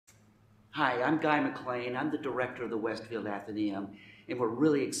Hi, I'm Guy McLain. I'm the director of the Westfield Athenaeum, and we're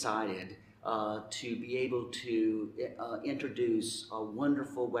really excited to be able to introduce a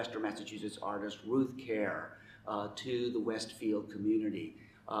wonderful Western Massachusetts artist, Ruth Kjaer, to the Westfield community.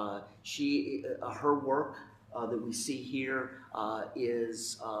 Her work that we see here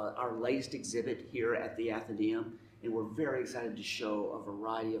is our latest exhibit here at the Athenaeum, and we're very excited to show a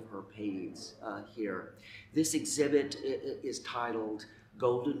variety of her paintings here. This exhibit is titled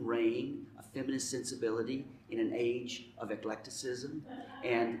Golden Rain, A Feminist Sensibility in an Age of Eclecticism.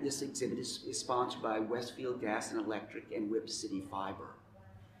 And this exhibit is sponsored by Westfield Gas and Electric and Whip City Fiber.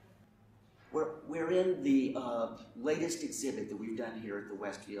 We're in the latest exhibit that we've done here at the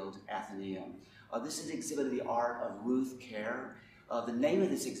Westfield Athenaeum. This is an exhibit of the art of Ruth Kjaer. The name of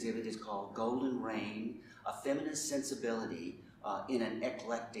this exhibit is called Golden Rain, A Feminist Sensibility in an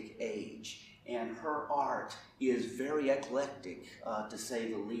Eclectic Age. And her art is very eclectic, to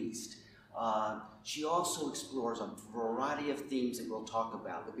say the least. She also explores a variety of themes that we'll talk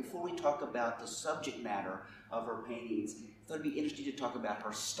about. But before we talk about the subject matter of her paintings, I thought it'd be interesting to talk about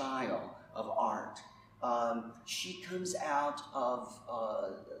her style of art. She comes out of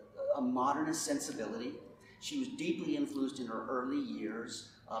a modernist sensibility. She was deeply influenced in her early years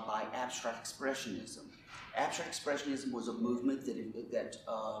by abstract expressionism. Abstract expressionism was a movement that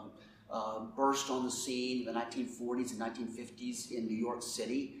burst on the scene in the 1940s and 1950s in New York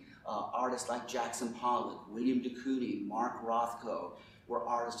City. Artists like Jackson Pollock, William de Kooning, Mark Rothko were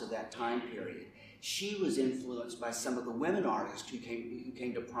artists of that time period. She was influenced by some of the women artists who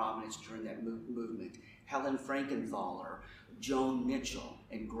came to prominence during that movement. Helen Frankenthaler, Joan Mitchell,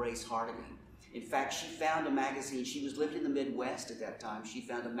 and Grace Hardigan. In fact, she found a magazine, she was living in the Midwest at that time, she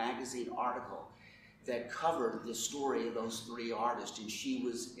found a magazine article that covered the story of those three artists, and she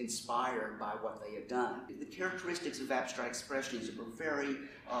was inspired by what they had done. The characteristics of abstract expressionism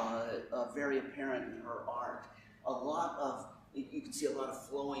are very apparent in her art. You can see a lot of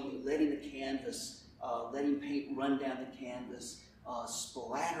flowing, letting the canvas, letting paint run down the canvas,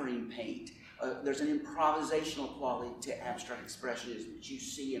 splattering paint. There's an improvisational quality to abstract expressionism that you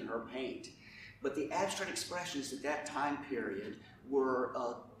see in her paint. But the abstract expressionists at that time period were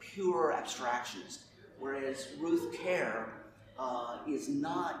pure abstractionists, whereas Ruth Kjaer does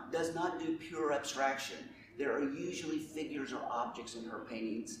not do pure abstraction. There are usually figures or objects in her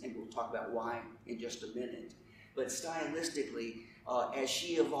paintings, and we'll talk about why in just a minute. But stylistically, as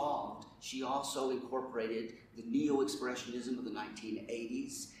she evolved, she also incorporated the neo-expressionism of the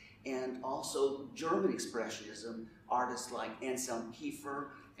 1980s, and also German expressionism. Artists like Anselm Kiefer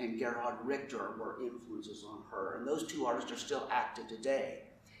and Gerhard Richter were influences on her, and those two artists are still active today.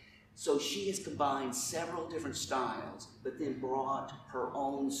 So she has combined several different styles, but then brought her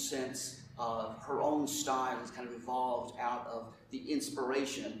own sense of her own style, has kind of evolved out of the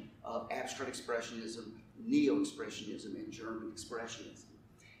inspiration of abstract expressionism, neo-expressionism, and German expressionism.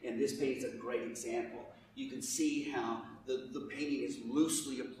 And this painting is a great example. You can see how the painting is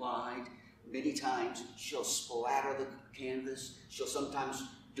loosely applied. Many times she'll splatter the canvas. She'll sometimes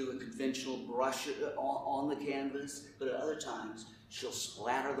do a conventional brush on the canvas, but at other times she'll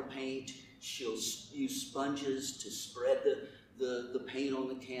splatter the paint. She'll use sponges to spread the paint on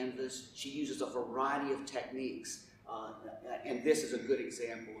the canvas. She uses a variety of techniques, and this is a good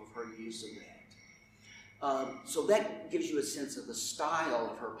example of her use of that. So that gives you a sense of the style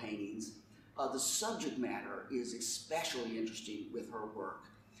of her paintings. The subject matter is especially interesting with her work.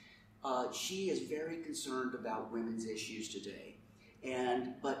 She is very concerned about women's issues today.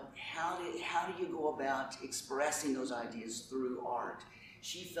 But how do you go about expressing those ideas through art?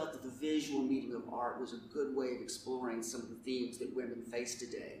 She felt that the visual medium of art was a good way of exploring some of the themes that women face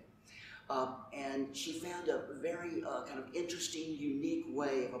today. And she found a very kind of interesting, unique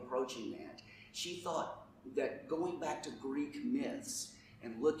way of approaching that. She thought that going back to Greek myths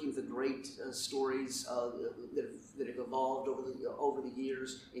and looking at the great stories that have evolved over the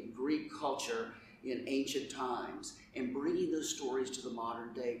years in Greek culture in ancient times, and bringing those stories to the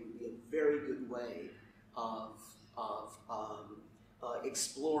modern day would be a very good way of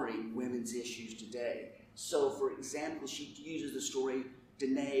exploring women's issues today. So, for example, she uses the story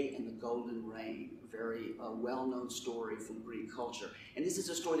Danae and the Golden Rain, a very well-known story from Greek culture. And this is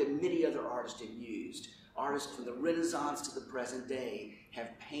a story that many other artists have used. Artists from the Renaissance to the present day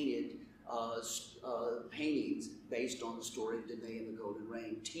have painted paintings based on the story of Danae and the Golden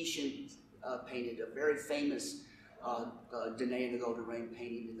Rain. Titian painted a very famous Danae and the Golden Rain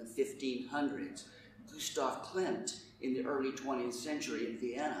painting in the 1500s. Gustav Klimt in the early 20th century in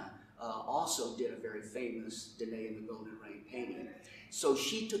Vienna also did a very famous Danae and the Golden Rain painting. So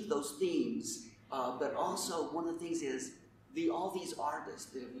she took those themes, but also one of the things is all these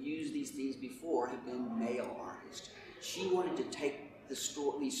artists that have used these themes before have been male artists. She wanted to take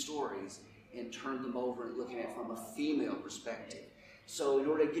these stories and turn them over and looking at it from a female perspective. So in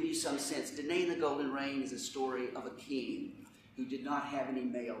order to give you some sense, Danae and the Golden Rain is a story of a king who did not have any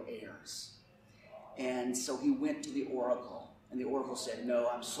male heirs. And so he went to the oracle, and the oracle said, no,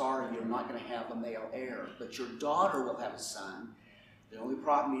 I'm sorry, you're not going to have a male heir, but your daughter will have a son. The only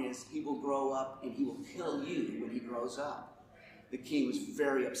problem is he will grow up and he will kill you when he grows up. The king was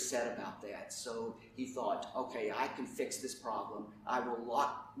very upset about that, so he thought, okay, I can fix this problem. I will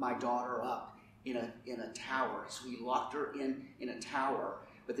lock my daughter up in a tower. So he locked her in a tower,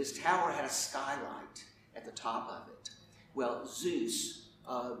 but this tower had a skylight at the top of it. Well, Zeus,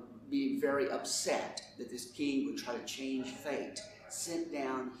 being very upset that this king would try to change fate, sent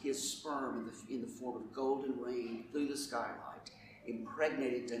down his sperm in the form of golden rain through the skylight,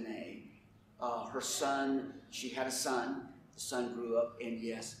 impregnated Danae. Her son, she had a son. The son grew up and,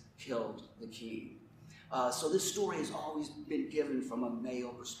 yes, killed the king. So this story has always been given from a male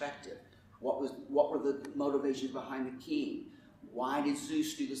perspective. What were the motivations behind the king? Why did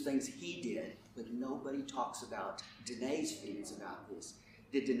Zeus do the things he did? But nobody talks about Danae's feelings about this.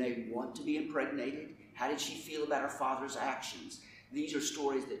 Did Danae want to be impregnated? How did she feel about her father's actions? These are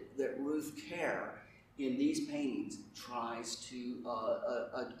stories that Ruth Kjaer in these paintings tries to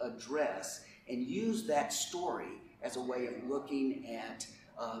address and use that story as a way of looking at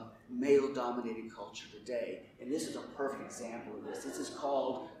male-dominated culture today. And this is a perfect example of this. This is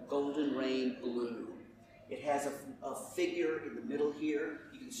called Golden Rain Blue. It has a figure in the middle here.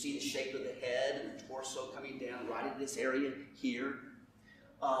 You can see the shape of the head and the torso coming down right in this area here.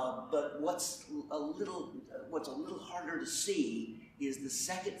 But what's a little harder to see is the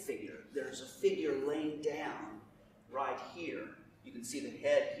second figure. There's a figure laying down right here. You can see the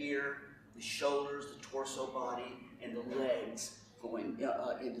head here, the shoulders, the torso body, and the legs going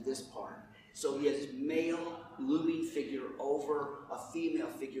into this part. So he has this male looming figure over a female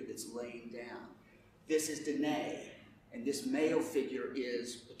figure that's laying down. This is Danae, and this male figure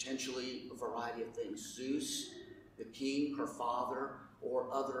is potentially a variety of things. Zeus, the king, her father, or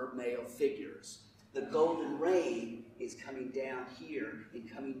other male figures. The golden rain is coming down here and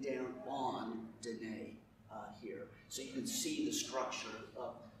coming down on Danae here. So you can see the structure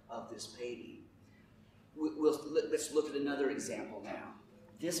of this painting. Let's look at another example now.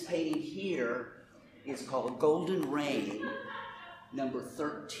 This painting here is called Golden Rain, number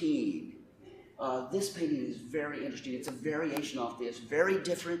 13. This painting is very interesting. It's a variation off this, very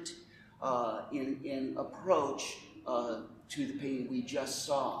different in approach to the painting we just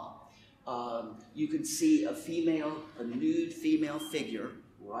saw. You can see a nude female figure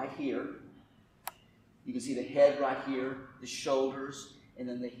right here. You can see the head right here, the shoulders, and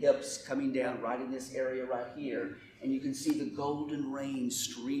then the hips coming down right in this area right here. And you can see the golden rain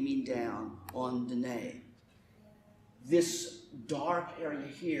streaming down on Danae. This dark area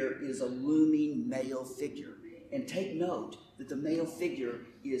here is a looming male figure. And take note that the male figure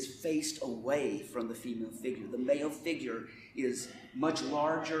is faced away from the female figure. The male figure is much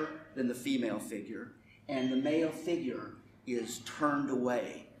larger than the female figure, and the male figure is turned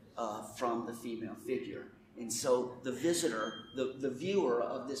away from the female figure. And so the visitor, the viewer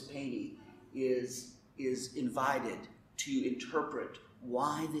of this painting is invited to interpret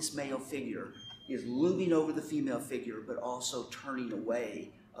why this male figure is looming over the female figure, but also turning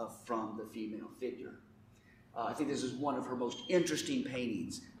away from the female figure. I think this is one of her most interesting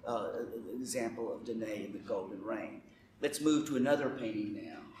paintings, an example of Danae in the Golden Rain. Let's move to another painting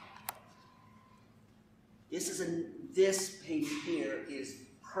now. This painting here is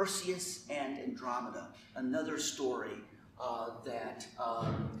Perseus and Andromeda, another story that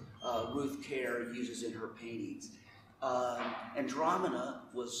Ruth Kjaer uses in her paintings. Andromeda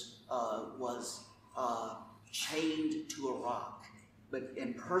was chained to a rock,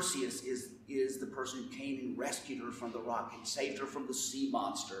 and Perseus is the person who came and rescued her from the rock and saved her from the sea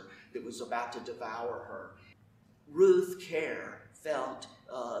monster that was about to devour her. Ruth Kjaer felt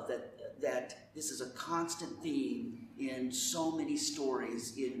that this is a constant theme in so many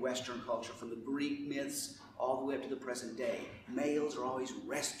stories in Western culture, from the Greek myths all the way up to the present day. Males are always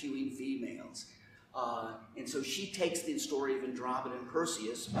rescuing females. And so she takes the story of Andromeda and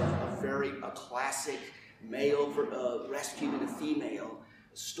Perseus, a classic male rescuing a female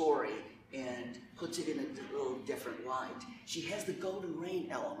story, and puts it in a little different light. She has the golden rain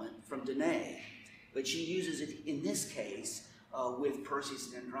element from Danae, but she uses it in this case with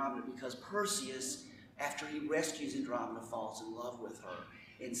Perseus and Andromeda, because Perseus, after he rescues Andromeda, falls in love with her.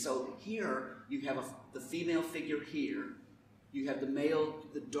 And so here you have the female figure here, you have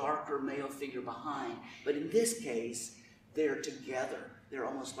the darker male figure behind, but in this case, they're together. They're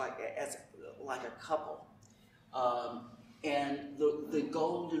almost like a couple. And the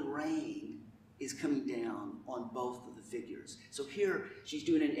golden rain is coming down on both of the figures. So here she's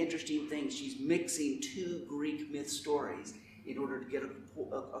doing an interesting thing. She's mixing two Greek myth stories in order to get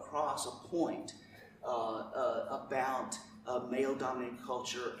across a point about male-dominated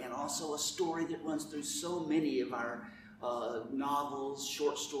culture, and also a story that runs through so many of our novels,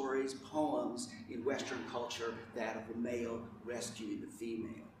 short stories, poems in Western culture, that of the male rescuing the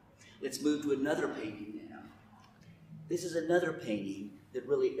female. Let's move to another painting now. This is another painting that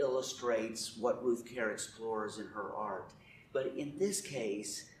really illustrates what Ruth Kjaer explores in her art. But in this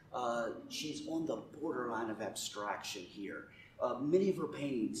case, she's on the borderline of abstraction here. Many of her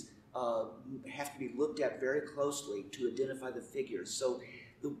paintings have to be looked at very closely to identify the figures. So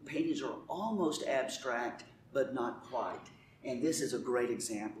the paintings are almost abstract, but not quite. And this is a great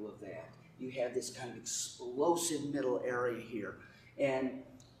example of that. You have this kind of explosive middle area here. And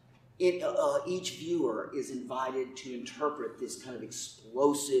each viewer is invited to interpret this kind of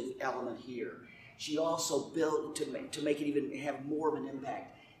explosive element here. She also built, to make it even have more of an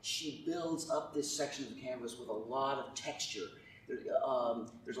impact, she builds up this section of the canvas with a lot of texture.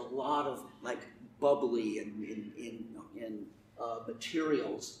 There's a lot of like bubbly and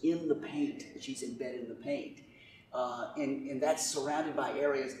materials in the paint that she's embedded in the paint. And that's surrounded by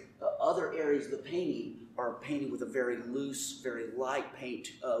areas. Other areas of the painting are painted with a very loose, very light paint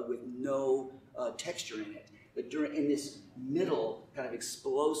with no texture in it. But in this middle kind of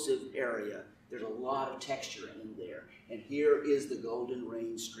explosive area, there's a lot of texture in there. And here is the golden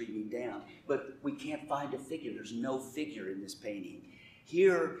rain streaming down. But we can't find a figure. There's no figure in this painting.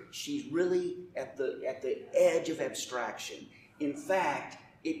 Here, she's really at the edge of abstraction. In fact,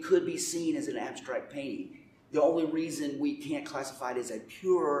 it could be seen as an abstract painting. The only reason we can't classify it as a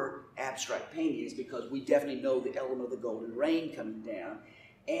pure abstract painting is because we definitely know the element of the golden rain coming down,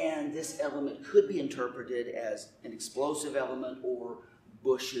 and this element could be interpreted as an explosive element or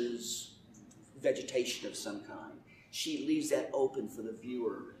bushes, vegetation of some kind. She leaves that open for the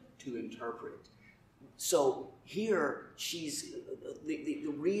viewer to interpret. So here,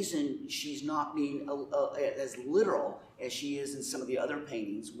 the reason she's not being as literal as she is in some of the other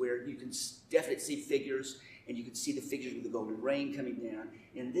paintings, where you can definitely see figures, and you can see the figures with the golden rain coming down.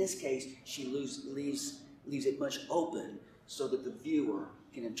 In this case, she leaves it much open so that the viewer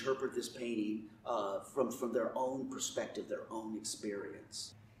can interpret this painting from their own perspective, their own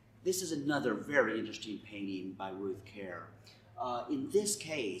experience. This is another very interesting painting by Ruth Kjaer. In this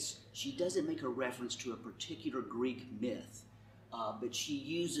case, she doesn't make a reference to a particular Greek myth, but she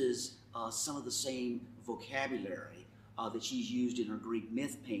uses some of the same vocabulary that she's used in her Greek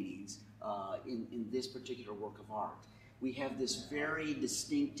myth paintings in this particular work of art. We have this very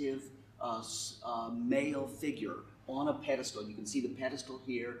distinctive male figure on a pedestal. You can see the pedestal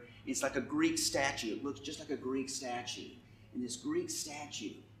here. It's like a Greek statue. It looks just like a Greek statue. And this Greek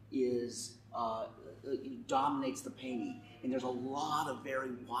statue dominates the painting. And there's a lot of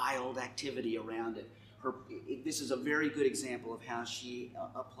very wild activity around it. This is a very good example of how she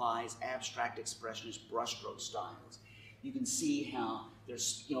applies abstract expressionist brushstroke styles. You can see how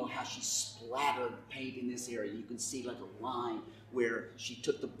there's, how she splattered paint in this area. You can see like a line where she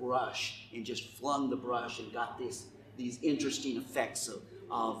took the brush and just flung the brush and got these interesting effects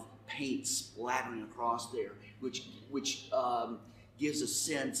of paint splattering across there, which gives a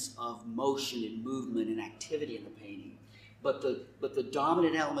sense of motion and movement and activity in the painting. But the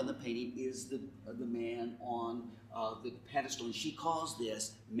dominant element of the painting is the man on the pedestal, and she calls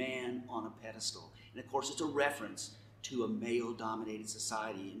this man on a pedestal. And of course, it's a reference to a male-dominated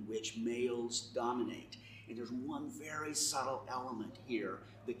society in which males dominate. And there's one very subtle element here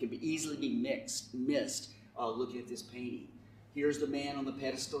that can easily be missed looking at this painting. Here's the man on the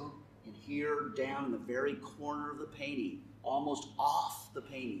pedestal, and here down in the very corner of the painting, almost off the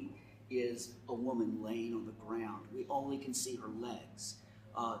painting, is a woman laying on the ground. We only can see her legs.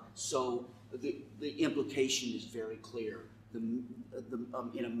 So the implication is very clear.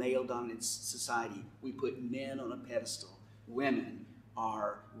 In a male-dominant society, we put men on a pedestal. Women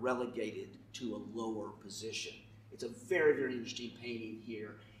are relegated to a lower position. It's a very, very interesting painting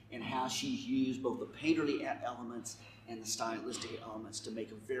here, and how she's used both the painterly elements and the stylistic elements to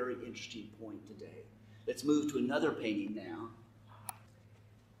make a very interesting point today. Let's move to another painting now.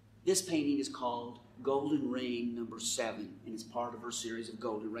 This painting is called Golden Rain No. 7, and it's part of her series of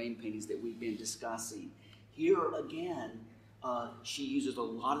Golden Rain paintings that we've been discussing. Here again, she uses a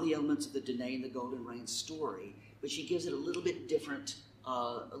lot of the elements of the Danae and the Golden Rain story, but she gives it a little bit different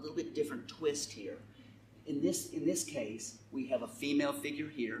twist here. In this case, we have a female figure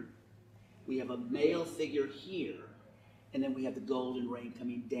here, we have a male figure here, and then we have the golden rain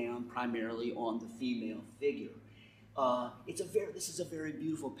coming down primarily on the female figure. This is a very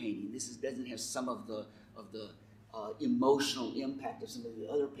beautiful painting. This doesn't have some of the emotional impact of some of the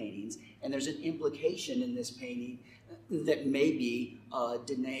other paintings, and there's an implication in this painting that maybe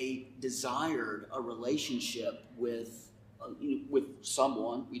Danae desired a relationship with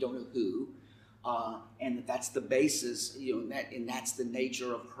someone, we don't know who, and that's the basis, and that's the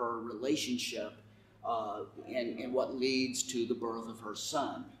nature of her relationship, and what leads to the birth of her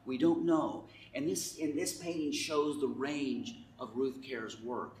son. We don't know. And this painting shows the range of Ruth Kjaer's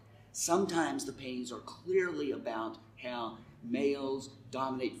work. Sometimes the paintings are clearly about how males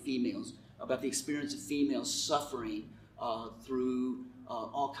dominate females, about the experience of females suffering through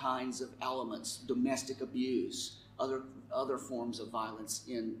all kinds of elements, domestic abuse, other forms of violence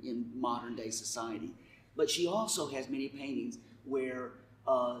in modern day society. But she also has many paintings where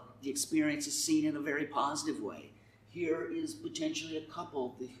the experience is seen in a very positive way. Here is potentially a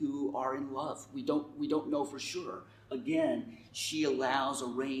couple who are in love. We don't know for sure. Again, she allows a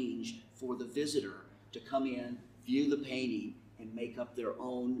range for the visitor to come in, view the painting, and make up their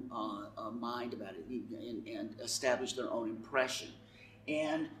own mind about it and establish their own impression.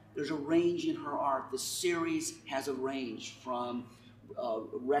 And there's a range in her art. The series has a range from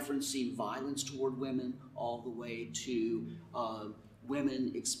referencing violence toward women all the way to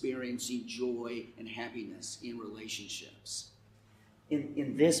women experiencing joy and happiness in relationships.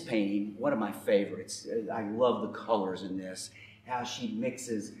 In this painting, one of my favorites, I love the colors in this, how she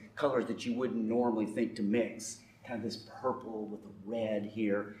mixes colors that you wouldn't normally think to mix, kind of this purple with the red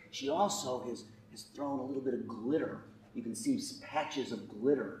here. She also has thrown a little bit of glitter. You can see patches of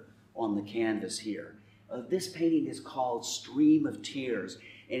glitter on the canvas here. This painting is called Stream of Tears,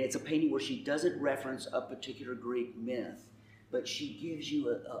 and it's a painting where she doesn't reference a particular Greek myth, but she gives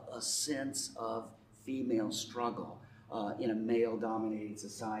you a sense of female struggle in a male-dominated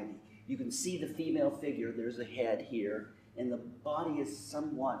society. You can see the female figure. There's a head here, and the body is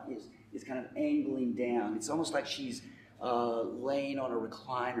somewhat, is kind of angling down. It's almost like she's laying on a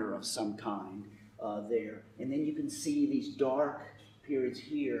recliner of some kind there. And then you can see these dark periods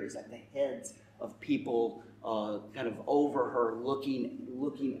here. It's like the heads of people kind of over her,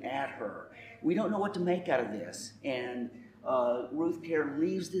 looking at her. We don't know what to make out of this, and Ruth Kjaer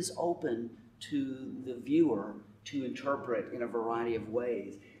leaves this open to the viewer to interpret in a variety of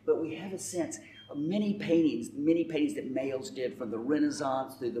ways. But we have a sense of many paintings that males did from the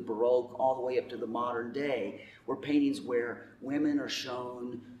Renaissance through the Baroque all the way up to the modern day were paintings where women are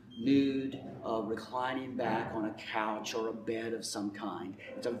shown nude, reclining back on a couch or a bed of some kind.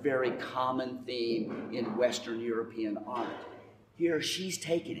 It's a very common theme in Western European art. Here she's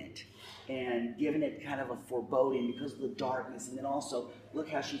taken it and given it kind of a foreboding because of the darkness, and then also look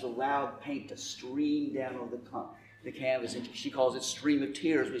how she's allowed paint to stream down over the canvas, and she calls it Stream of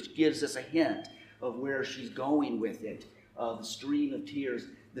Tears, which gives us a hint of where she's going with it. The Stream of Tears,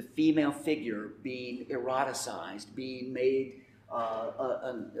 the female figure being eroticized, being made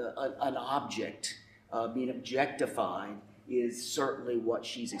an object, being objectified, is certainly what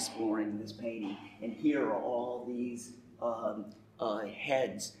she's exploring in this painting. And here are all these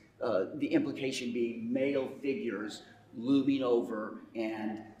heads, the implication being male figures looming over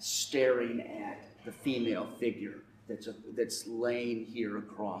and staring at the female figure that's laying here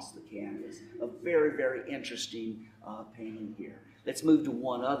across the canvas. A very, very interesting painting here. Let's move to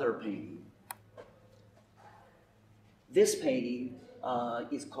one other painting. This painting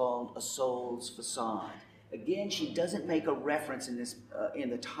is called A Soul's Facade. Again, she doesn't make a reference in this, in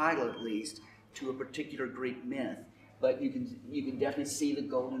the title at least, to a particular Greek myth, but you can definitely see the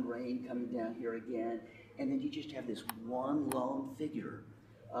golden rain coming down here again, and then you just have this one lone figure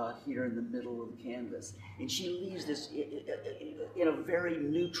here in the middle of the canvas. And she leaves this in a very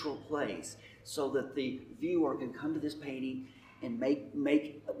neutral place so that the viewer can come to this painting and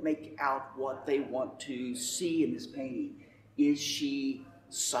make out what they want to see in this painting. Is she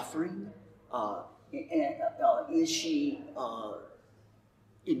suffering? Is she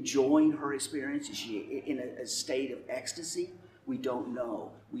enjoying her experience? Is she in a state of ecstasy? We don't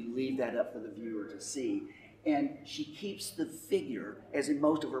know. We leave that up for the viewer to see. And she keeps the figure, as in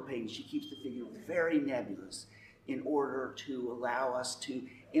most of her paintings, she keeps the figure very nebulous in order to allow us to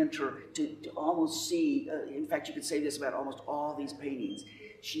enter, to almost see, in fact, you could say this about almost all these paintings.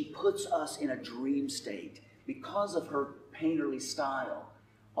 She puts us in a dream state. Because of her painterly style,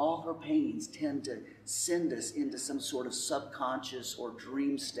 all her paintings tend to send us into some sort of subconscious or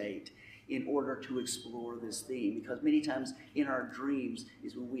dream state in order to explore this theme. Because many times in our dreams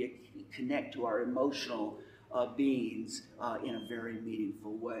is when we connect to our emotional beings in a very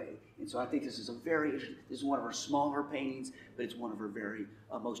meaningful way. And so I think this is one of her smaller paintings, but it's one of her very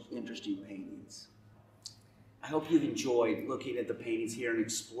most interesting paintings. I hope you've enjoyed looking at the paintings here and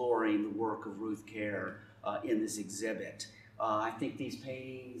exploring the work of Ruth Kjaer in this exhibit. I think these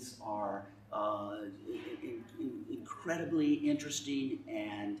paintings are incredibly interesting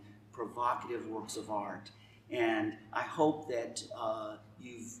and provocative works of art. And I hope that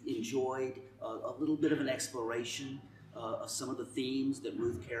you've enjoyed a little bit of an exploration of some of the themes that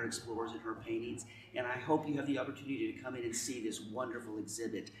Ruth Kjaer explores in her paintings. And I hope you have the opportunity to come in and see this wonderful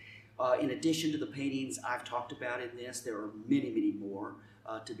exhibit. In addition to the paintings I've talked about in this, there are many, many more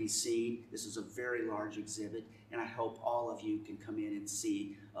to be seen. This is a very large exhibit, and I hope all of you can come in and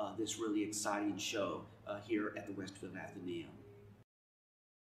see this really exciting show here at the Westfield Athenaeum.